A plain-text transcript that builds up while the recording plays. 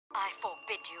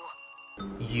forbid you.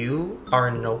 You are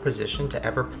in no position to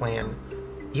ever plan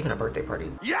even a birthday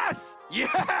party. Yes!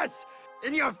 Yes!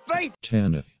 In your face!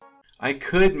 Tana. I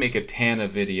could make a Tana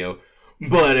video,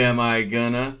 but am I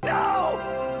gonna?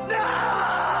 No!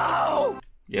 No!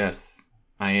 Yes,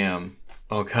 I am.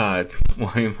 Oh god,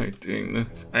 why am I doing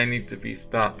this? I need to be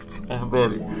stopped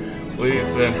already. Please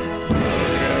send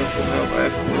yes, no.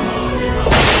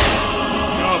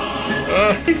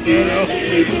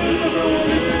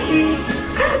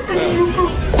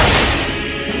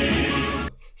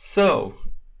 So,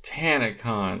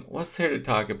 TanaCon, what's there to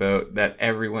talk about that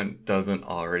everyone doesn't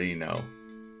already know?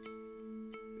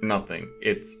 Nothing.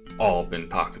 It's all been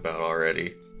talked about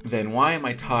already. Then why am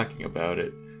I talking about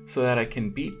it? So that I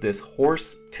can beat this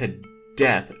horse to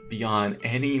death beyond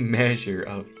any measure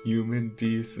of human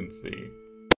decency.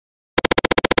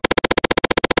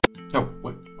 Oh,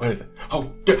 what is it?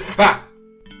 Oh, ah!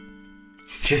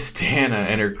 It's just Tana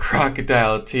and her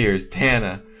crocodile tears.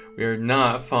 Tana, we are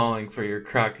not falling for your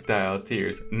crocodile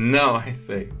tears. No, I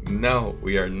say, no,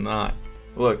 we are not.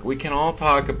 Look, we can all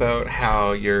talk about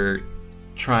how you're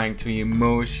trying to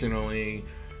emotionally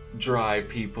drive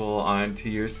people onto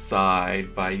your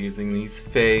side by using these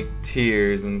fake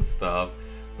tears and stuff,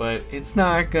 but it's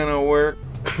not gonna work.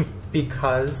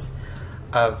 Because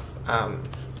of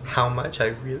how much I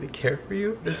really care for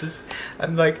you.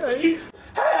 I'm like,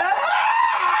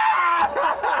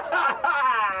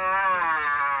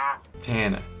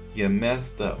 Tana, you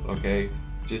messed up, okay?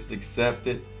 Just accept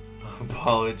it,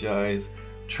 apologize,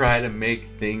 try to make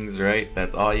things right.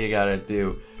 That's all you gotta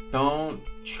do. Don't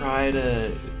try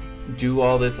to do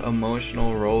all this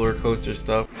emotional roller coaster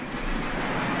stuff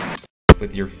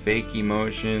with your fake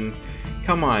emotions.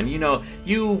 Come on, you know,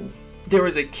 there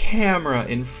was a camera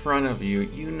in front of you.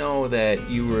 You know that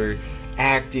you were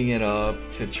acting it up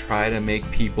to try to make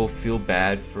people feel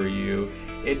bad for you.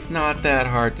 It's not that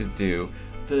hard to do.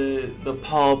 The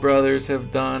Paul brothers have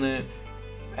done it.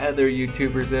 Other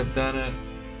YouTubers have done it.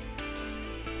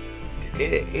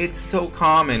 It's so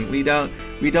common. We don't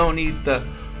need the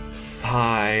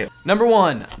sigh. Number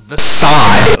one, the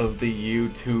sigh of the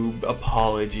YouTube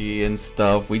apology and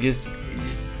stuff. We just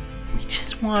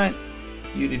want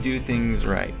you to do things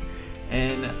right.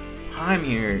 And I'm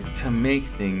here to make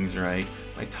things right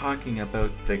by talking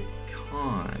about the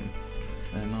con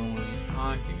that no one is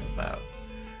talking about.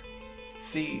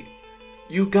 See,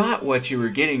 you got what you were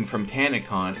getting from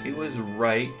TanaCon. It was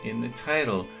right in the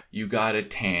title. You got a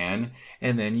tan,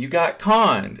 and then you got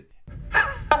conned.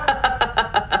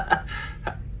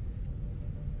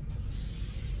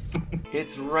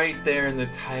 It's right there in the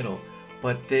title.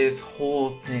 But this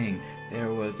whole thing,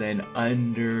 there was an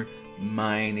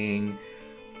undermining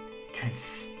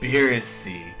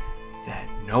conspiracy that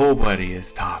nobody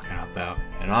is talking about.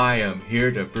 And I am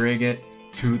here to bring it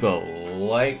to the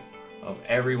light of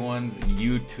everyone's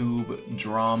YouTube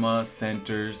drama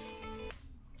centers.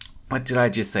 What did I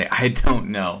just say? I don't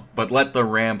know, but let the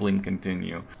rambling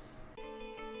continue.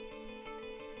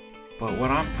 But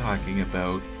what I'm talking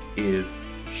about is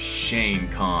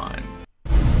TanaCon.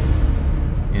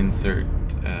 Insert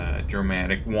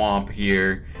dramatic womp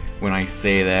here when I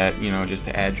say that, you know, just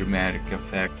to add dramatic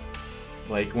effect.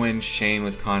 Like when Shane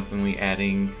was constantly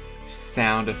adding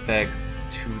sound effects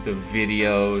to the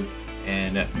videos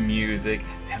and music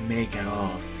to make it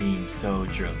all seem so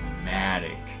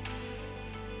dramatic.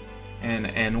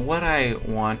 And what I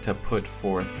want to put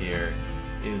forth here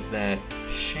is that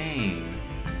Shane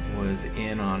was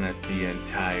in on it the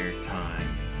entire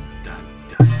time. Dun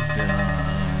dun dun.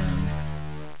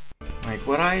 Like,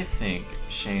 what I think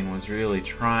Shane was really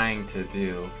trying to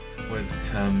do was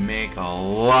to make a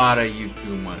lot of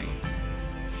YouTube money.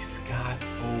 He's got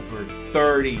over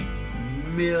 30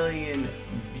 million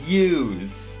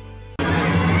views.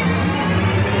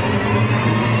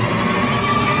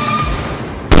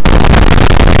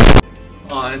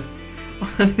 On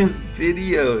his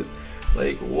videos.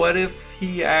 Like, what if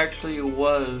he actually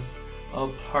was a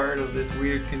part of this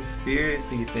weird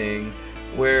conspiracy thing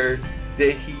where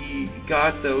he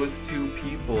got those two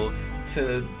people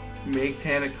to make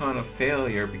TanaCon a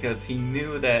failure because he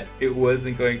knew that it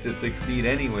wasn't going to succeed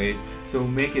anyways, so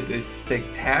make it a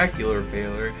spectacular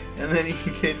failure, and then he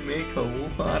can make a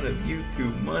lot of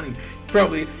YouTube money.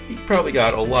 He probably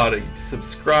got a lot of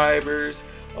subscribers,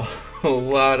 a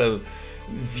lot of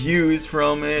views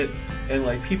from it, and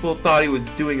like people thought he was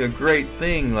doing a great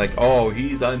thing, like, oh,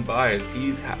 he's unbiased,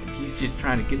 he's just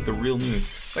trying to get the real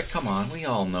news. But come on, we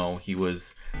all know he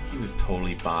was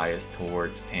totally biased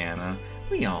towards Tana.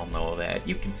 We all know that.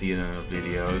 You can see it in the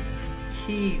videos.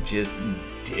 He just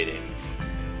didn't.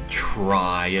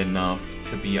 try enough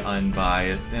to be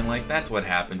unbiased, and like that's what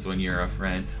happens when you're a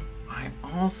friend. I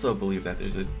also believe that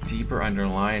there's a deeper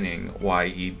underlining why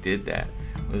he did that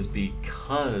was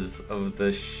because of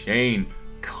the Shane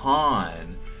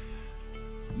Con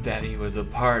that he was a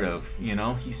part of. You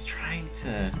know, he's trying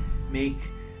to make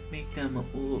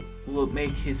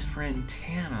his friend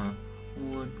Tana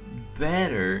look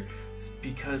better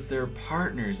because they're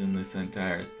partners in this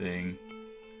entire thing,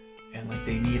 and like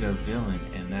they need a villain,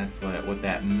 and that's like what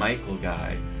that Michael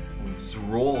guy whose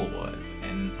role was,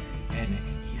 and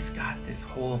he's got this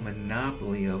whole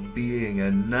monopoly of being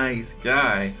a nice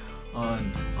guy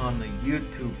on the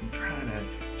YouTubes and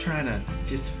trying to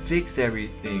just fix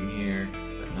everything here.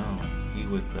 But no, he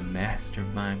was the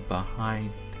mastermind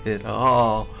behind it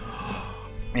all.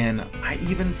 And I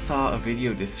even saw a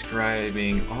video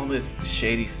describing all this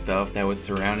shady stuff that was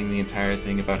surrounding the entire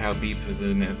thing about how Veeps was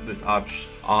in this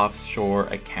offshore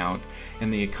account,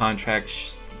 and the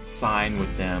contract signed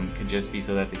with them could just be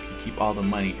so that they could keep all the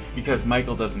money because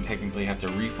Michael doesn't technically have to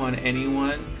refund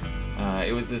anyone.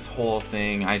 It was this whole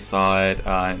thing. I saw it.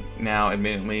 Now,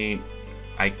 admittedly,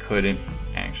 I couldn't.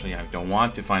 Actually, I don't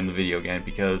want to find the video again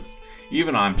because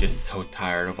even I'm just so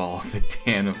tired of all of the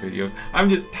Tana videos. I'm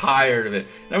just tired of it.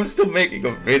 And I'm still making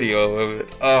a video of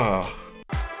it. Ugh.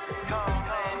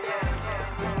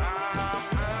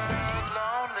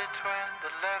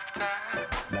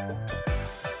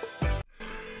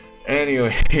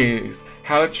 Anyways,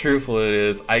 how truthful it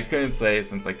is, I couldn't say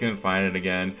since I couldn't find it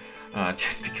again.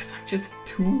 Just because I'm just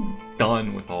too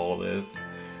done with all this.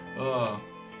 But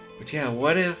yeah,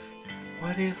 what if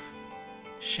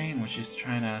Shane was just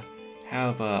trying to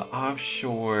have a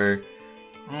offshore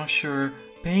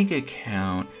bank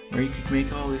account where he could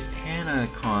make all this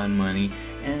TanaCon money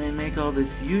and then make all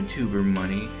this YouTuber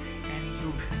money,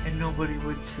 and nobody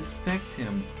would suspect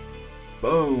him.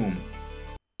 Boom.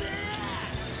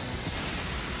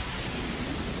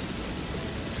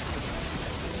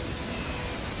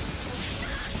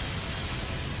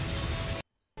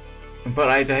 But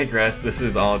I digress. This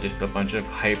is all just a bunch of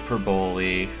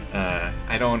hyperbole.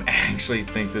 I don't actually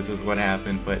think this is what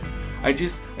happened, but I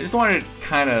just wanted to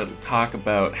kind of talk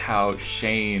about how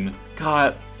Shane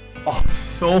got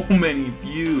so many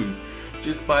views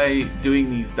just by doing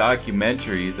these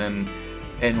documentaries,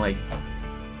 and like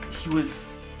he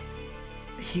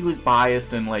was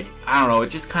biased, and like I don't know, it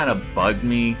just kind of bugged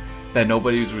me that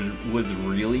nobody was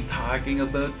really talking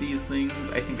about these things.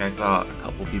 I think I saw a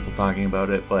couple people talking about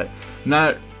it, but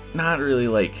not really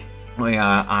like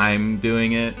I'm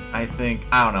doing it. I think,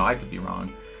 I don't know, I could be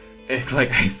wrong. It's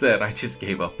like I said, I just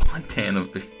gave up on Tana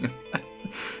videos.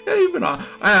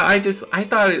 I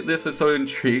thought this was so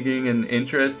intriguing and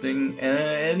interesting,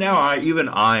 and now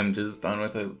I'm just done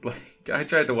with it. Like I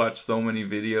tried to watch so many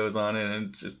videos on it,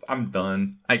 and just I'm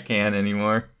done. I can't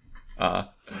anymore.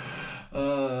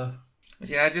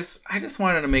 Yeah, I just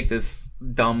wanted to make this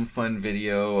dumb fun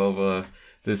video of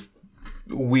this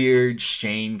weird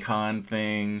Shane Con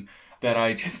thing that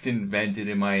I just invented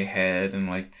in my head, and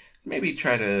like maybe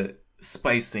try to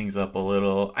spice things up a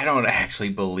little. I don't actually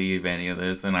believe any of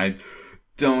this, and I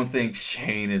don't think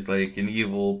Shane is like an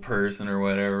evil person or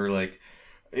whatever. Like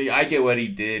I get what he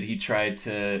did. He tried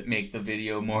to make the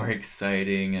video more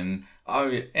exciting, and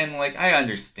like I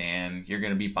understand you're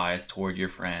gonna be biased toward your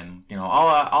friend. You know,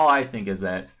 all I think is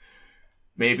that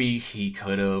maybe he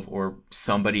could have, or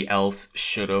somebody else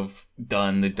should have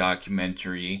done the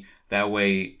documentary. That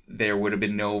way, there would have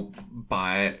been no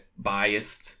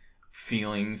biased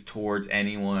feelings towards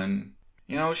anyone.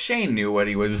 You know, Shane knew what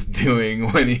he was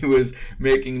doing when he was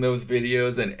making those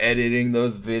videos and editing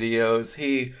those videos.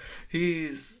 He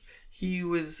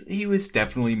was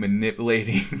definitely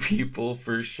manipulating people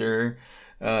for sure.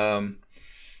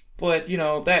 But you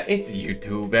know, that it's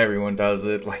YouTube, everyone does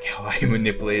it, like how I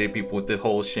manipulated people with the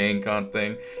whole Shane Con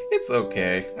thing. It's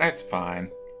okay, that's fine,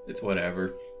 it's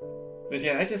whatever. But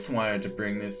yeah, I just wanted to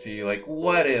bring this to you, like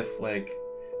what if like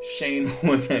Shane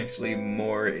was actually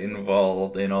more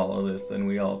involved in all of this than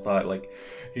we all thought. Like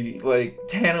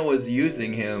Tana was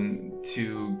using him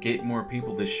to get more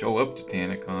people to show up to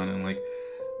TanaCon, and like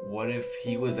what if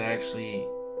he was actually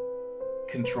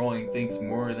controlling things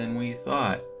more than we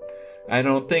thought? I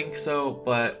don't think so,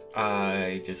 but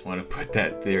I just want to put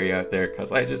that theory out there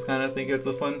because I just kind of think it's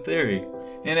a fun theory.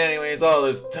 And anyways, all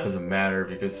this doesn't matter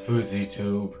because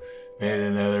FuzzyTube made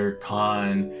another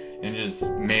con and just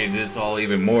made this all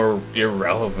even more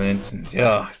irrelevant. And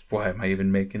why am I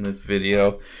even making this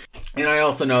video? And I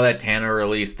also know that Tana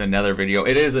released another video.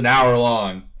 It is an hour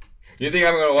long. You think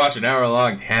I'm gonna watch an hour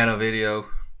long Tana video?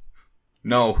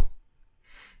 No.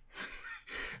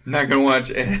 I'm not gonna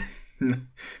watch it. I'm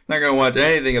not gonna watch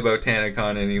anything about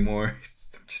TanaCon anymore. I'm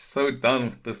just so done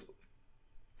with this.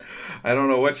 I don't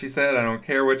know what she said. I don't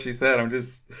care what she said.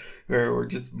 We're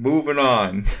just moving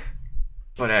on.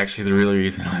 But actually, the real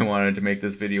reason I wanted to make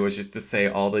this video was just to say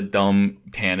all the dumb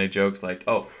Tana jokes, like,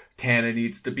 oh, Tana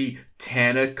needs to be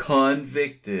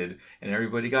Tana-convicted, and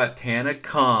everybody got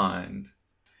Tana-conned.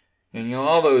 And, you know,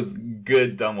 all those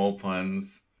good dumb old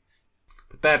puns.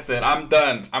 But that's it. I'm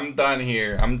done. I'm done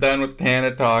here. I'm done with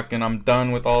Tana talk, and I'm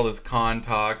done with all this con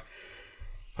talk.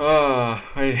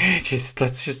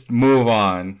 Let's just move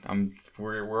on.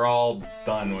 We're all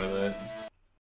done with it.